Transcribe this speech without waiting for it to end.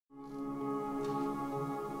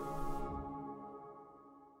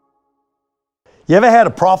You ever had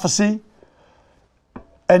a prophecy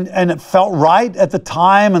and it felt right at the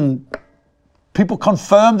time and people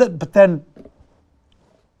confirmed it, but then,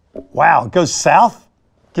 wow, it goes south,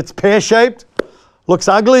 gets pear-shaped, looks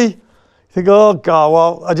ugly. You think, oh, God,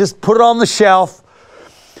 well, I just put it on the shelf,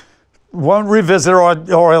 won't revisit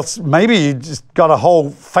it, or else maybe you just got a whole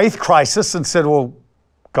faith crisis and said, well,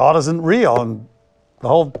 God isn't real and the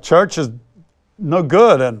whole church is no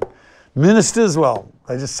good, and ministers, well,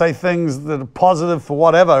 they just say things that are positive for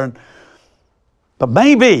whatever. But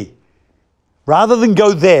maybe, rather than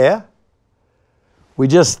go there, we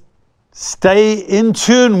just stay in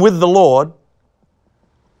tune with the Lord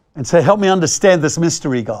and say, help me understand this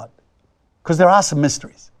mystery, God. Because there are some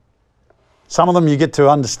mysteries. Some of them you get to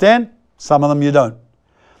understand, some of them you don't.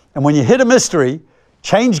 And when you hit a mystery,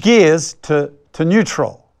 change gears to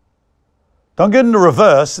neutral. Don't get into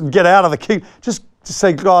reverse and get out of the kingdom. Just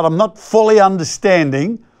say, God, I'm not fully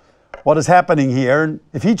understanding what is happening here. And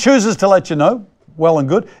if He chooses to let you know, well and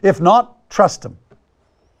good. If not, trust Him.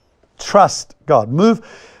 Trust God. Move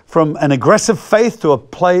from an aggressive faith to a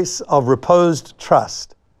place of reposed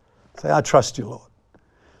trust. Say, I trust you, Lord.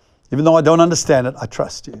 Even though I don't understand it, I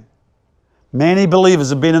trust you. Many believers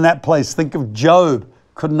have been in that place. Think of Job.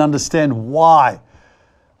 Couldn't understand why.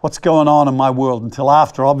 What's going on in my world until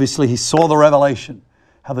after, obviously, he saw the revelation,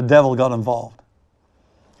 how the devil got involved.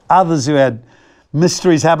 Others who had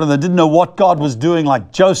mysteries happening, they didn't know what God was doing,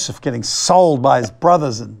 like Joseph getting sold by his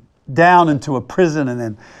brothers and down into a prison and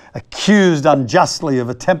then accused unjustly of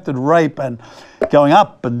attempted rape and going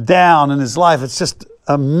up and down in his life. It's just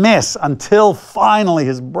a mess until finally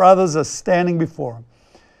his brothers are standing before him,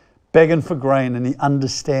 begging for grain, and he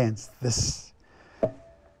understands this.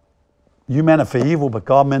 You meant it for evil, but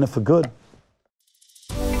God meant it for good.